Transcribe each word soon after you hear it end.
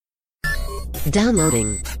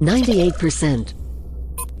Downloading 98%.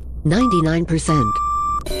 99%.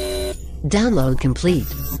 Download complete.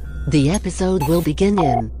 The episode will begin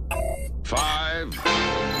in 5,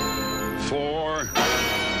 4,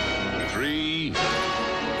 3,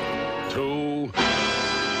 2,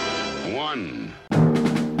 1.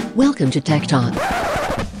 Welcome to Tech Talk.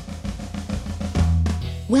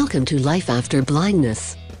 Welcome to Life After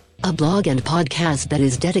Blindness, a blog and podcast that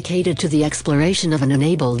is dedicated to the exploration of an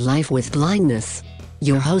enabled life with blindness.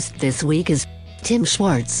 Your host this week is Tim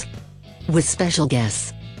Schwartz, with special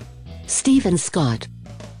guests Stephen Scott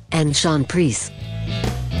and Shaun Preece.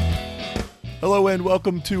 Hello and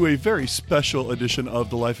welcome to a very special edition of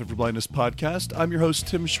the Life After Blindness Podcast. I'm your host,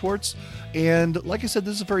 Tim Schwartz, and like I said,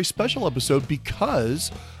 this is a very special episode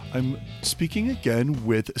because I'm speaking again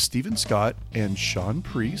with Stephen Scott and Shaun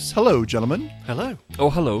Preece. Hello, gentlemen. Hello. Oh,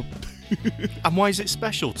 hello. And why is it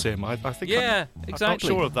special, Tim? I think exactly. I'm not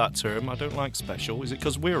sure of that term. I don't like special. Is it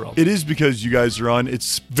because we're on? It is because you guys are on.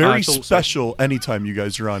 It's very special anytime you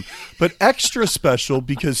guys are on. But extra special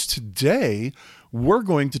because today we're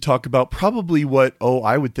going to talk about probably what,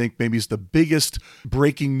 I would think maybe is the biggest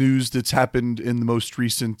breaking news that's happened in the most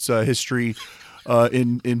recent history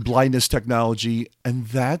in blindness technology, and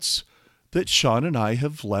that's that Shaun and I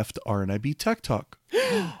have left RNIB Tech Talk.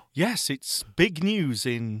 Yes, it's big news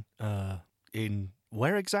in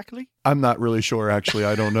where exactly? I'm not really sure, actually.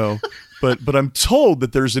 I don't know. but I'm told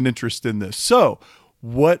that there's an interest in this. So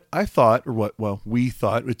what I thought, or we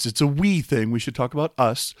thought, it's a we thing, we should talk about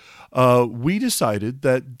us. We decided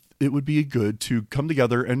that it would be good to come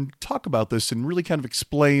together and talk about this and really kind of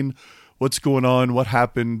explain what's going on, what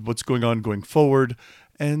happened, what's going on going forward,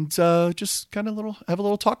 and just kind of have a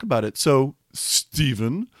little talk about it. So,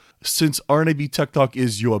 Stephen, since RNIB Tech Talk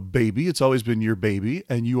is your baby, it's always been your baby,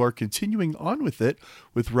 and you are continuing on with it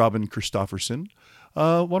with Robin Christofferson,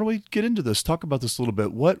 why don't we get into this? Talk about this a little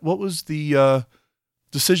bit. What was the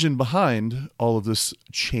decision behind all of this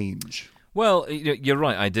change? Well, you're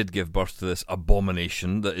right. I did give birth to this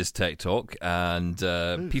abomination that is Tech Talk, and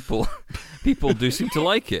people do seem to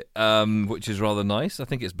like it, which is rather nice. I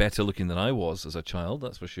think it's better looking than I was as a child,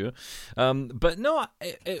 that's for sure. But no,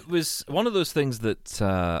 it was one of those things that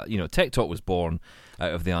Tech Talk was born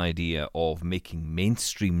out of the idea of making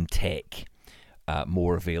mainstream tech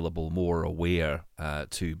more available, more aware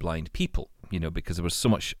to blind people. Because there was so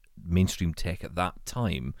much mainstream tech at that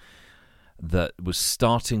time that was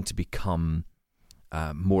starting to become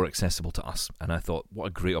more accessible to us. And I thought, what a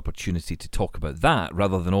great opportunity to talk about that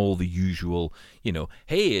rather than all the usual,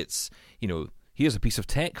 hey, it's, here's a piece of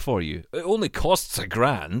tech for you. It only costs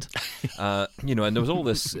 $1,000. And there was all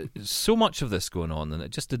this, so much of this going on, and it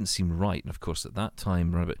just didn't seem right. And of course, at that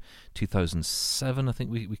time, around about 2007, I think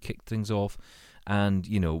we kicked things off. And,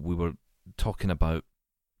 we were talking about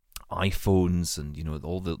iPhones and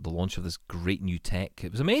all the launch of this great new tech.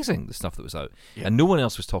 It was amazing, the stuff that was out, and no one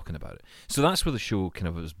else was talking about it. So that's where the show kind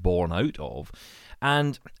of was born out of,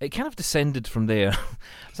 and it kind of descended from there.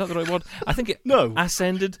 Is that the right word? I think it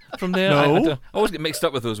ascended from there. No. I always get mixed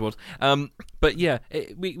up with those words. But yeah,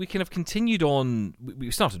 we kind of continued on. We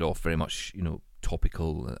started off very much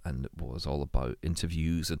topical, and it was all about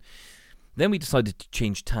interviews, and then we decided to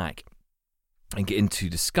change tack and get into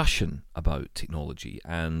discussion about technology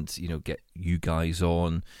and, get you guys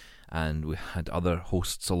on. And we had other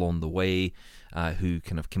hosts along the way who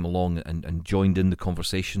kind of came along and joined in the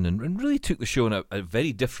conversation and really took the show in a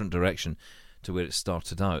very different direction to where it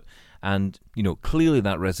started out. And, clearly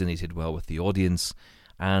that resonated well with the audience.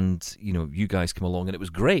 And, you guys came along and it was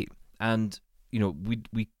great. And,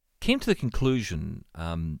 we came to the conclusion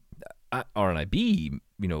at RNIB,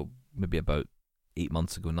 maybe about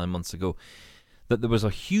 9 months ago, that there was a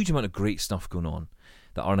huge amount of great stuff going on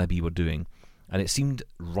that RNIB were doing, and it seemed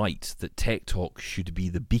right that Tech Talk should be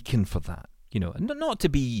the beacon for that, and not to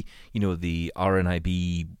be, the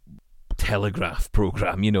RNIB telegraph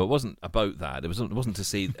program, it wasn't about that. It wasn't to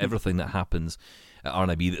say everything that happens at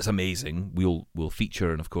RNIB that's amazing we'll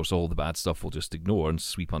feature, and of course all the bad stuff we'll just ignore and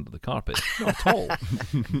sweep under the carpet. Not at all.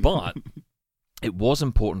 But it was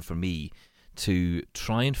important for me to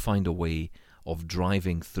try and find a way of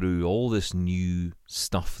driving through all this new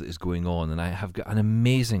stuff that is going on, and I have got an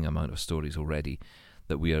amazing amount of stories already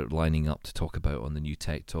that we are lining up to talk about on the new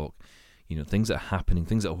Tech Talk. Things that are happening,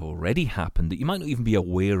 things that have already happened that you might not even be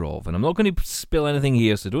aware of. And I'm not going to spill anything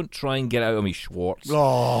here, so don't try and get out of me, Schwartz.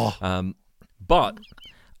 Oh. But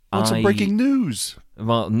what's some breaking news?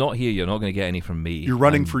 Well, not here. You're not going to get any from me. You're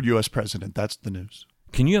running for U.S. president. That's the news.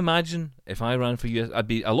 Can you imagine if I ran for US? I'd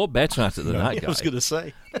be a lot better at it than that guy. I was going to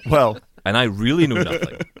say. Well, and I really know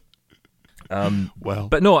nothing. Well,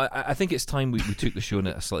 But no, I think it's time we took the show in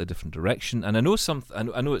a slightly different direction. And I know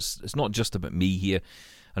I know it's not just about me here.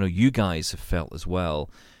 I know you guys have felt as well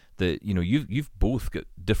that you've both got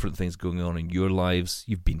different things going on in your lives.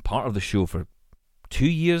 You've been part of the show for 2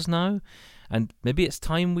 years now, and maybe it's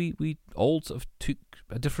time we all sort of took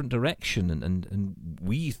a different direction, and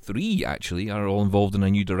we three actually are all involved in a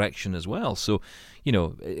new direction as well. So,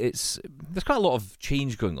 there's quite a lot of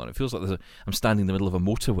change going on. It feels like I'm standing in the middle of a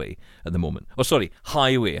motorway at the moment. Oh, sorry,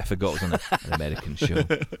 highway. I forgot it was on an American show.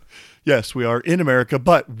 Yes, we are in America,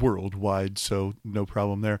 but worldwide, so no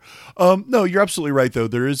problem there. No, you're absolutely right, though.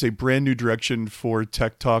 There is a brand new direction for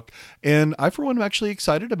Tech Talk, and I, for one, am actually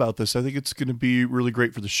excited about this. I think it's going to be really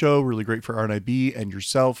great for the show, really great for RNIB and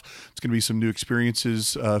yourself. It's going to be some new experiences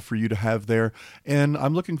for you to have there, and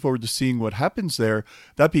I'm looking forward to seeing what happens there.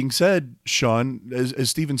 That being said, Shaun, as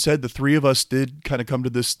Stephen said, the three of us did kind of come to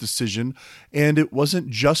this decision, and it wasn't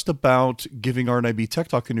just about giving RNIB Tech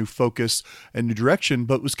Talk a new focus and new direction,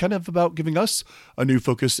 but it was kind of about giving us a new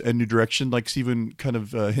focus and new direction. Like Stephen kind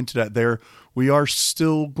of hinted at there, we are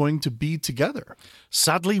still going to be together.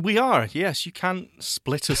 Sadly, we are. Yes, you can't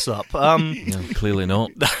split us up. No, clearly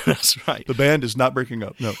not. That's right. The band is not breaking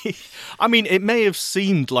up, no. I mean, it may have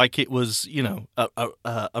seemed like it was,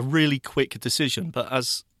 a really quick decision, but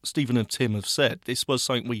as Stephen and Tim have said, this was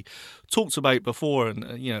something we talked about before,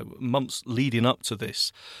 and months leading up to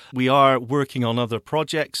this. We are working on other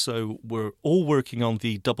projects, so we're all working on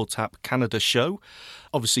the Double Tap Canada show.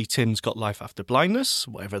 Obviously, Tim's got Life After Blindness,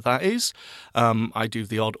 whatever that is. I do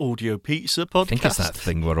the odd Audio Pizza podcast. I think it's that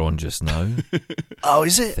thing we're on just now. Oh,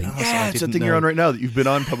 is it? Yeah, it's that thing you're on right now that you've been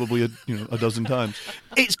on probably a dozen times.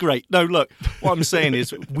 It's great. No, look, what I'm saying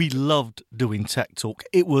is we loved doing Tech Talk.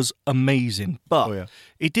 It was amazing, but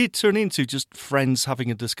it did turn into just friends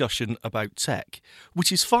having a discussion about tech,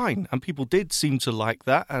 which is fine, and people did seem to like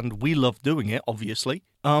that, and we loved doing it, obviously.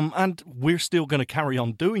 And we're still going to carry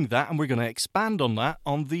on doing that, and we're going to expand on that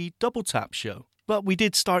on the Double Tap show. But we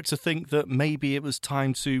did start to think that maybe it was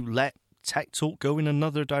time to let Tech Talk go in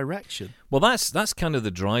another direction. Well, that's kind of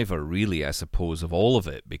the driver, really, I suppose, of all of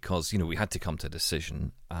it, because, we had to come to a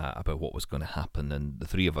decision about what was going to happen, and the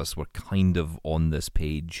three of us were kind of on this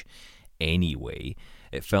page anyway.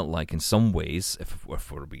 It felt like, in some ways, if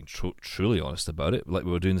we're being truly honest about it, like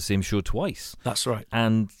we were doing the same show twice. That's right.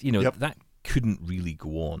 And, that couldn't really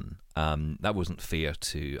go on. That wasn't fair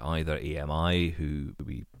to either AMI, who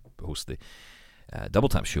we host the Double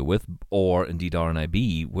Tap show with, or indeed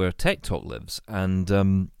RNIB, where Tech Talk lives.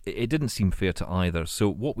 And it didn't seem fair to either. So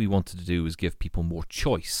what we wanted to do was give people more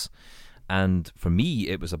choice. And for me,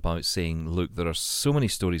 it was about saying, look, there are so many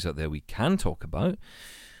stories out there we can talk about.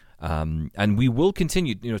 And we will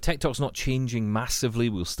continue. Tech Talk's not changing massively.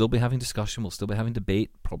 We'll still be having discussion. We'll still be having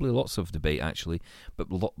debate. Probably lots of debate, actually,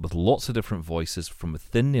 but with lots of different voices from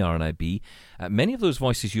within the RNIB. Many of those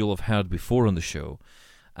voices you'll have heard before on the show.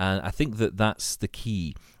 And I think that's the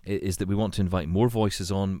key, is that we want to invite more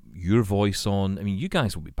voices on, your voice on. I mean, you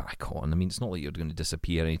guys will be back on. I mean, it's not like you're going to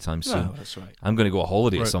disappear anytime soon. No, that's right. I'm going to go on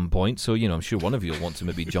holiday at some point, so, I'm sure one of you will want to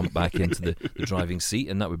maybe jump back into the driving seat,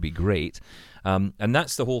 and that would be great. And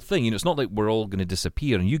that's the whole thing. It's not like we're all going to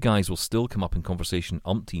disappear, and you guys will still come up in conversation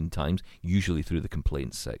umpteen times, usually through the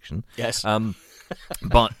complaints section. Yes.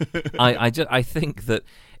 But I think that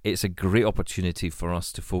it's a great opportunity for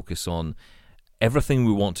us to focus on everything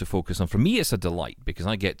we want to focus on. For me, it's a delight because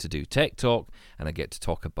I get to do Tech Talk and I get to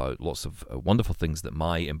talk about lots of wonderful things that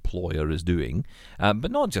my employer is doing, but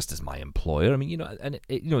not just as my employer. I mean,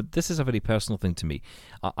 this is a very personal thing to me.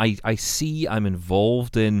 I see, I'm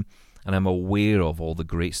involved in, and I'm aware of all the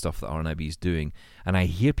great stuff that RNIB is doing, and I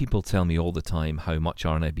hear people tell me all the time how much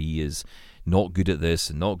RNIB is not good at this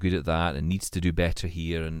and not good at that and needs to do better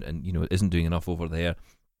here and isn't doing enough over there.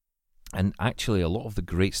 And actually, a lot of the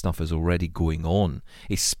great stuff is already going on,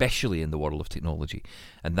 especially in the world of technology.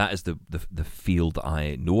 And that is the field that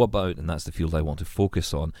I know about, and that's the field I want to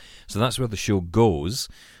focus on. So that's where the show goes,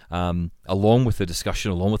 along with the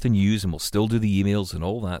discussion, along with the news, and we'll still do the emails and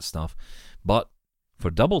all that stuff. But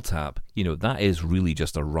for Double Tap, that is really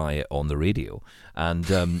just a riot on the radio. And,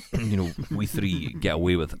 we three get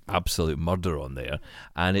away with absolute murder on there.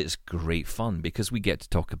 And it's great fun because we get to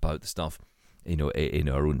talk about the stuff in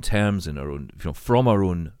our own terms, in our own, from our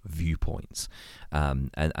own viewpoints,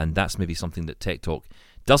 and that's maybe something that Tech Talk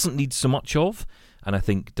doesn't need so much of, and I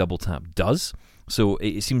think Double Tap does. So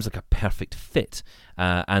it seems like a perfect fit.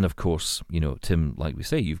 And of course, Tim, like we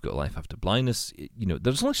say, you've got Life After Blindness.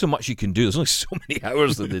 There's only so much you can do. There's only so many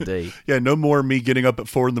hours of the day. Yeah, no more me getting up at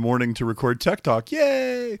 4 a.m. to record Tech Talk.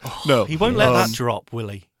 Yay! No, he won't let that drop, will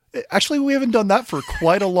he? Actually, we haven't done that for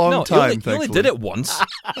quite a long time, you only did it once.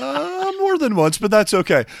 More than once, but that's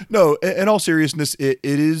okay. No, in all seriousness, it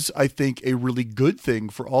is, I think, a really good thing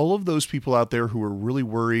for all of those people out there who are really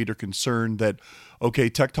worried or concerned that, okay,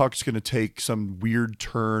 Tech Talk's going to take some weird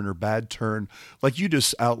turn or bad turn. Like you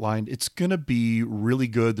just outlined, it's going to be really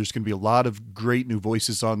good. There's going to be a lot of great new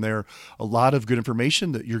voices on there, a lot of good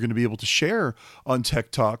information that you're going to be able to share on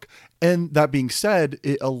Tech Talk. And that being said,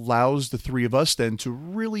 it allows the three of us then to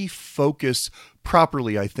really focus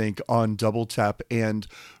properly, I think, on Double Tap and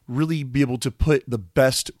really be able to put the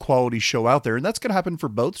best quality show out there. And that's going to happen for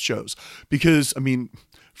both shows because, I mean,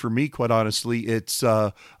 for me, quite honestly, it's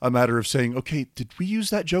a matter of saying, okay, did we use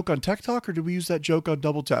that joke on Tech Talk or did we use that joke on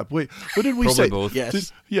Double Tap? Wait, what did we Probably say? both.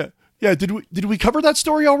 Yes. Yeah. Did we cover that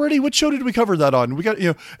story already? What show did we cover that on? We got,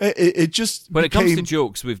 it just when it comes to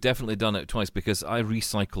jokes, we've definitely done it twice because I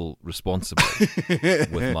recycle responsibly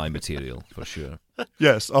with my material for sure.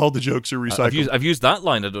 Yes, all the jokes are recycled. I've used that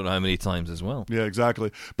line I don't know how many times as well. Yeah,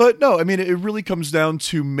 exactly. But no, I mean, it really comes down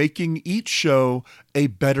to making each show a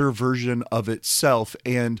better version of itself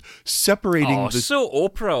and separating. So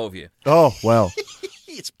Oprah of you. Oh, well.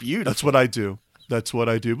 It's beautiful. That's what I do.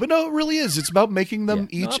 But no, it really is. It's about making them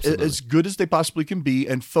each as good as they possibly can be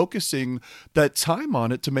and focusing that time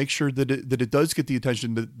on it to make sure that it does get the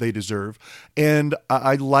attention that they deserve. And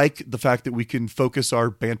I like the fact that we can focus our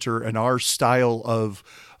banter and our style of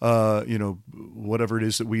whatever it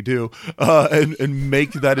is that we do, and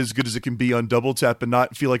make that as good as it can be on Double Tap and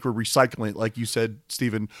not feel like we're recycling it, like you said,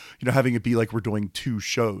 Stephen, having it be like we're doing two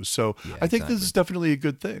shows. So I think this is definitely a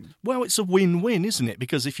good thing. Well, it's a win-win, isn't it?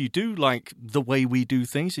 Because if you do like the way we do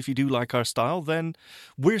things, if you do like our style, then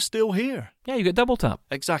we're still here. Yeah, you get Double Tap.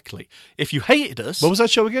 Exactly. If you hated us... What was that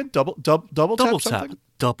show again? Double Tap something?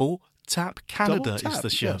 Double Tap Canada Double is the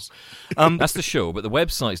show. Yes. That's the show, but the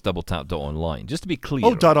website's doubletap.online, just to be clear.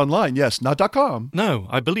 Oh, .online, yes, not .com. No,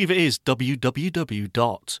 I believe it is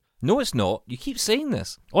www. No, it's not. You keep saying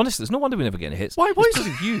this. Honestly, it's no wonder we never get hits. Why It's is because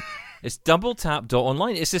of you. It's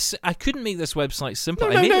doubletap.online. It's this. I couldn't make this website simple.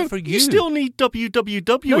 No, I made it for you. You still need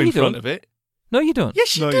www in front of it. No, you don't.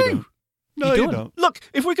 Yes, you do. No, you don't. Look,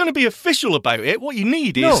 if we're going to be official about it, what you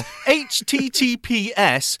need is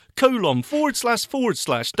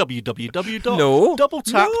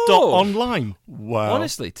https://www.doubletap.online. Wow.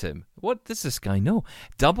 Honestly, Tim, what does this guy know?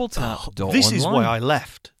 Doubletap.online. This is why I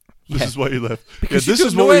left. This is why you left. Because this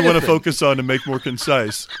is what we want to focus on and make more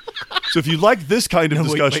concise. So if you like this kind of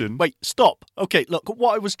discussion... Wait, stop. Okay, look,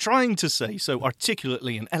 what I was trying to say so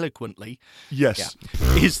articulately and eloquently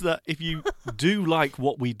is that if you do like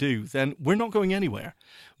what we do, then we're not going anywhere.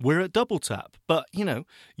 We're at Double Tap. But, you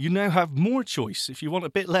now have more choice. If you want a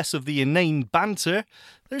bit less of the inane banter,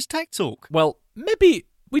 there's Tech Talk. Well, maybe...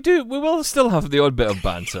 We will still have the odd bit of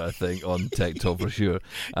banter, I think, on Tech Talk for sure.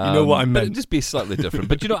 You know what I meant. But it'd just be slightly different.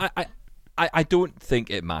 But, I don't think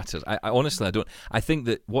it matters. I honestly, I don't. I think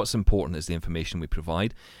that what's important is the information we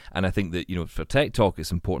provide. And I think that, for Tech Talk,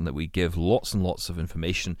 it's important that we give lots and lots of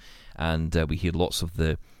information and we hear lots of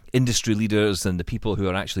the industry leaders and the people who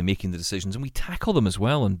are actually making the decisions, and we tackle them as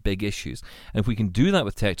well on big issues. And if we can do that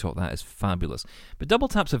with Tech Talk, that is fabulous. But Double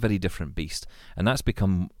Tap's a very different beast, and that's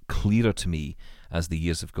become clearer to me as the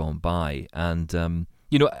years have gone by. And,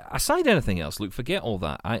 aside anything else, look, forget all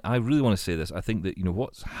that. I really want to say this. I think that,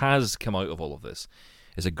 what has come out of all of this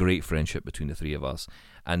is a great friendship between the three of us.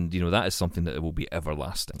 And, that is something that will be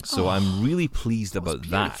everlasting. So I'm really pleased about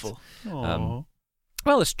beautiful. that.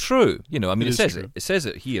 Well, it's true. It says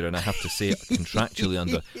it here, and I have to say it contractually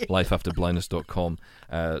under lifeafterblindness.com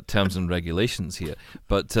terms and regulations here.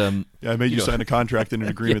 But I made you sign a contract and an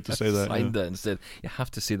agreement to say that. Signed it and said you have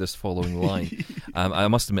to say this following line. I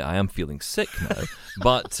must admit, I am feeling sick now,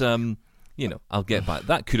 but I'll get back.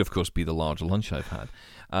 That could, of course, be the large lunch I've had.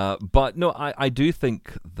 But no, I do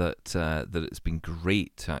think that it's been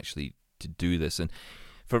great to do this. And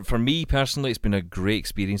for me personally, it's been a great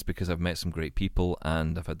experience because I've met some great people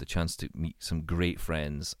and I've had the chance to meet some great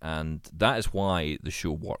friends, and that is why the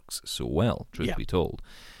show works so well, truth be told.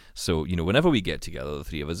 So, whenever we get together, the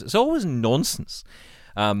three of us, it's always nonsense.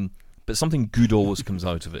 But something good always comes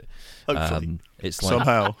out of it. It's like,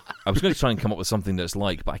 somehow. I was going to try and come up with something that's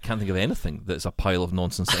like, but I can't think of anything that's a pile of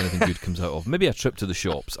nonsense that anything good comes out of. Maybe a trip to the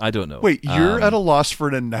shops. I don't know. Wait, you're at a loss for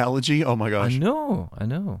an analogy? Oh my gosh. I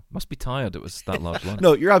know. Must be tired. It was that large lunch.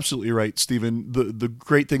 No, you're absolutely right, Stephen. The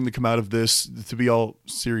great thing to come out of this, to be all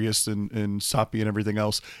serious and soppy and everything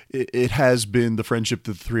else, it has been the friendship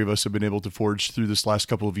that the three of us have been able to forge through this last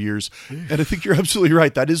couple of years. And I think you're absolutely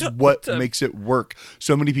right. That is what makes it work.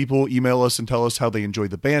 So many people email email us and tell us how they enjoy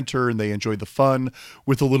the banter and they enjoy the fun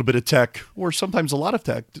with a little bit of tech, or sometimes a lot of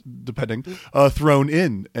tech, depending, thrown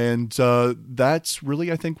in. And that's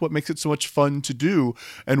really, I think, what makes it so much fun to do,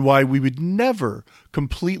 and why we would never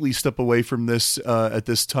completely step away from this at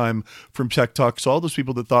this time from Tech Talk. So all those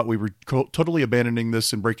people that thought we were totally abandoning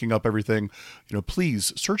this and breaking up everything,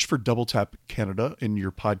 please search for Double Tap Canada in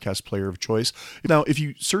your podcast player of choice. Now, if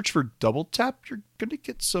you search for Double Tap, you're going to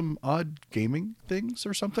get some odd gaming things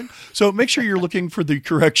or something. So make sure you're looking for the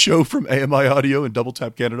correct show from AMI Audio and Double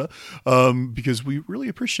Tap Canada, because we really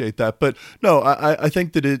appreciate that. But no, I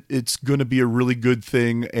think that it's going to be a really good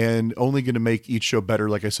thing and only going to make each show better,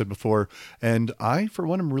 like I said before. And I, for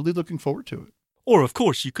one, am really looking forward to it. Or, of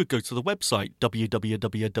course, you could go to the website,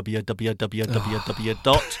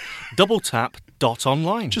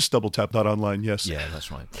 www.doubletap.online. Just doubletap.online, yes. Yeah,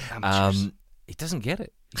 that's right. It doesn't get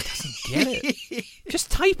it. It doesn't get it. Just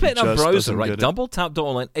type it in a browser, right?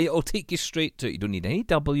 Doubletap.online. It'll take you straight to it. You don't need any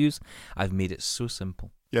W's. I've made it so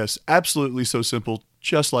simple. Yes, absolutely so simple,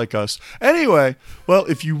 just like us. Anyway, well,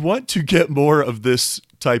 if you want to get more of this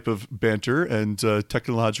type of banter and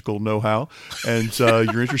technological know-how, and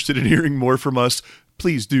you're interested in hearing more from us,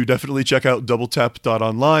 please do definitely check out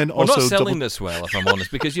doubletap.online. We're not selling this well, if I'm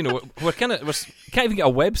honest, because we can't even get a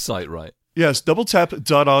website right. Yes,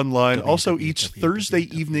 doubletap.online. Also, each Thursday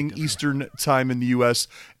evening Eastern time in the U.S.,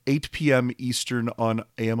 8 p.m. Eastern on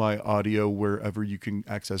AMI Audio, wherever you can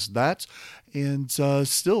access that. And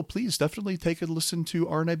still, please definitely take a listen to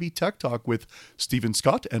RNIB Tech Talk with Stephen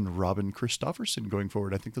Scott and Robin Christofferson going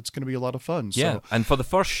forward. I think that's going to be a lot of fun. Yeah, so. And for the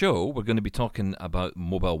first show, we're going to be talking about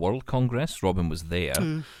Mobile World Congress. Robin was there.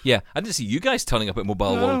 Yeah, I didn't see you guys turning up at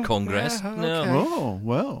Mobile World Congress. Okay. No. Oh,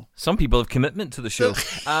 well. Some people have commitment to the show.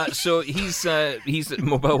 So he's at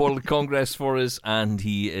Mobile World Congress for us, and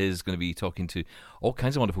he is going to be talking to all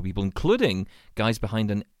kinds of wonderful people, including guys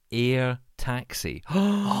behind an air taxi.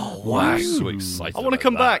 Oh, wow. So excited. I want to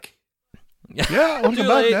come back. Yeah, I want to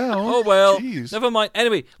come back now. Oh, well. Jeez. Never mind.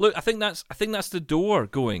 Anyway, look, I think that's the door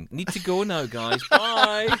going. Need to go now, guys.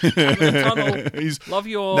 Bye. I'm in the tunnel. Love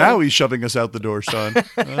you all. Now he's shoving us out the door, Sean.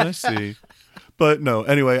 I see. But no,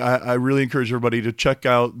 anyway, I really encourage everybody to check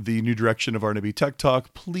out the new direction of RNIB Tech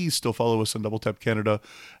Talk. Please still follow us on Double Tap Canada,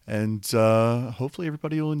 and hopefully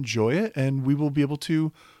everybody will enjoy it, and we will be able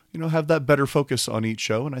to have that better focus on each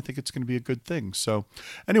show, and I think it's going to be a good thing. So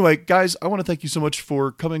anyway, guys, I want to thank you so much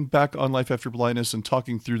for coming back on Life After Blindness and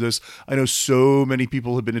talking through this. I know so many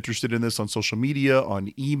people have been interested in this on social media,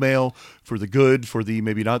 on email, for the good, for the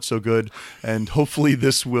maybe not so good, and hopefully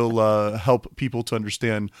this will help people to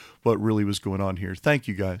understand what really was going on here. Thank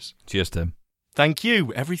you, guys. Cheers, Tim. Thank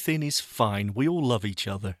you. Everything is fine. We all love each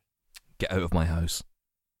other. Get out of my house.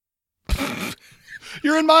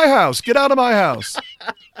 You're in my house. Get out of my house.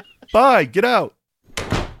 Bye. Get out.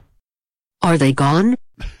 Are they gone?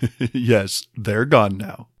 Yes, they're gone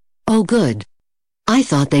now. Oh, good. I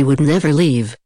thought they would never leave.